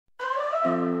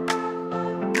Every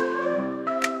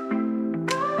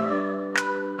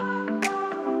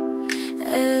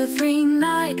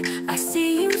night I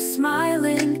see you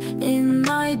smiling. In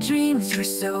my dreams you're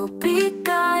so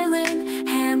beguiling.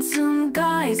 Handsome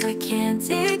guys I can't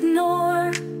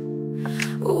ignore,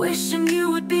 wishing you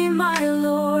would be my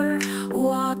lure.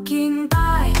 Walking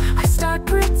by I start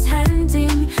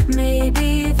pretending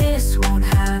maybe this won't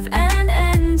have an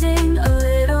ending. A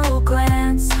little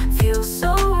glance feels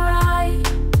so right.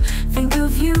 Think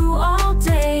of you all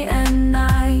day and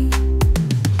night.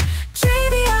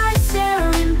 Dreamy eyes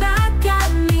staring back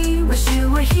at me. Wish you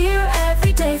were here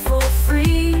every day for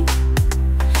free.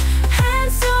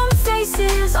 Handsome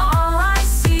faces all I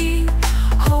see.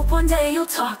 Hope one day you'll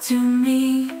talk to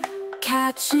me.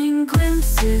 Catching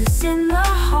glimpses in the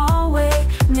hallway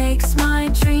makes my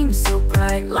dreams so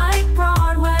bright like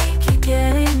Broadway. Can't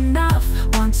get enough,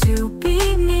 want to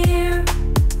be near,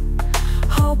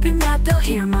 hoping that they'll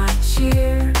hear my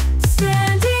cheer.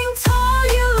 Standing tall,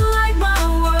 you light my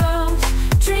world.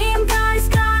 Dream guys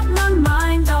got my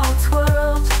mind all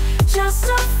twirled. Just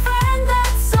a friend,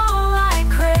 that's all I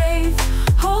crave.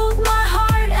 Hold my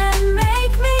heart and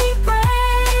make me brave.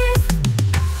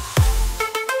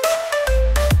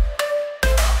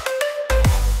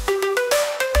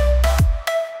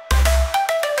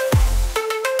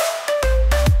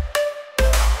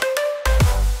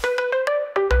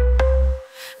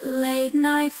 Late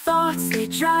night thoughts, they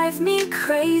drive me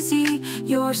crazy.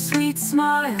 Your sweet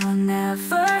smile,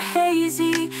 never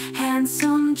hazy.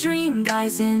 Handsome dream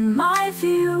guys in my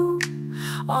view.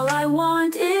 All I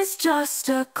want is just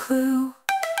a clue.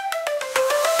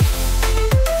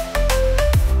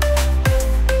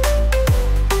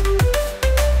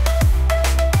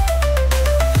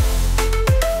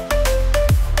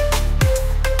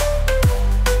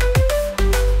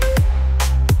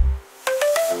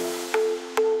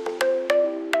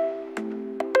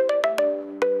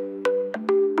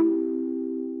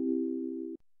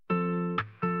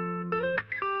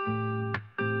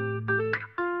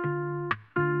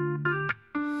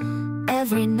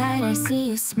 Every night I see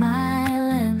you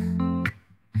smiling.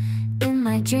 In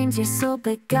my dreams you're so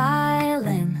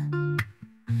beguiling.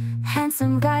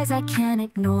 Handsome guys I can't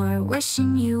ignore,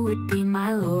 wishing you would be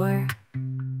my lure.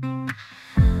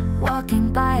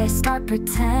 Walking by I start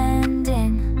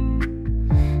pretending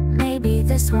maybe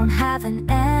this won't have an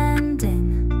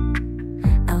ending.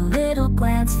 A little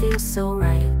glance feels so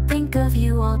right. Think of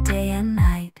you all day and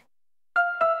night.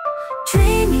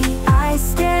 Dreamy eyes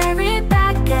staring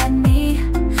back at me.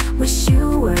 Wish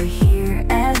you were here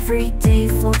every day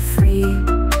for free.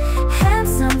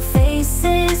 Handsome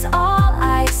faces all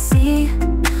I see.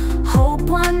 Hope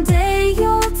one day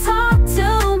you'll talk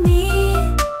to me.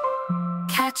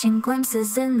 Catching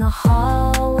glimpses in the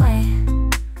hallway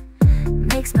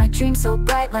makes my dream so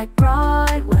bright like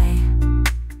Broadway.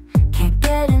 Can't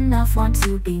get enough, want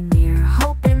to be near,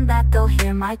 hoping that they'll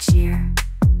hear my cheer.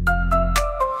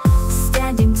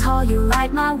 Standing tall, you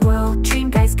light my world. Dream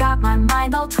guys got my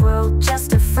mind all twirled.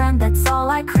 Just a friend, that's all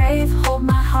I crave. Hold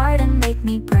my heart and make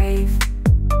me brave.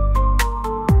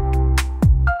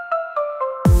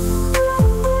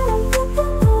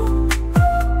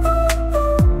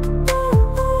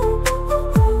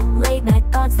 Late night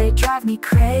thoughts, they drive me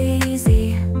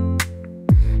crazy.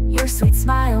 Your sweet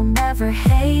smile, never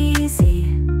hazy.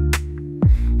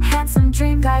 Handsome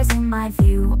dream guys in my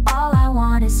view. All I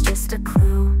want is just a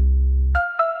clue.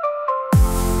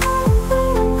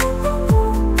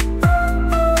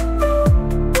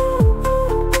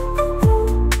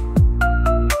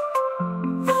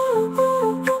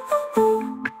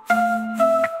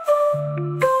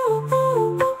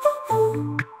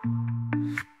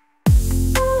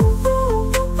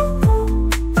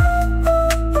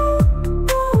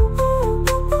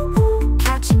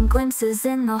 Glimpses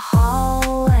in the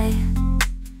hallway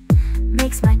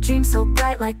makes my dream so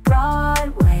bright like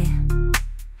Broadway.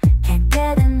 Can't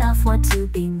get enough, want to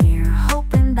be near,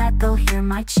 hoping that they'll hear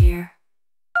my cheer.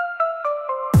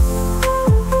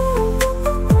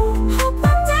 Hope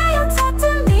one day you'll talk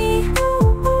to me.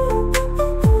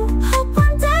 Hope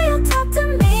one day you'll talk to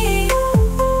me.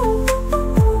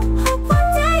 Hope one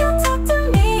day you'll talk to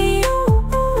me.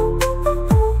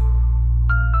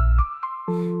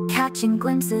 Catching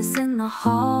glimpses in the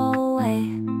hallway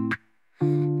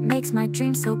makes my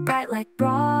dream so bright like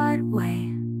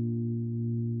Broadway.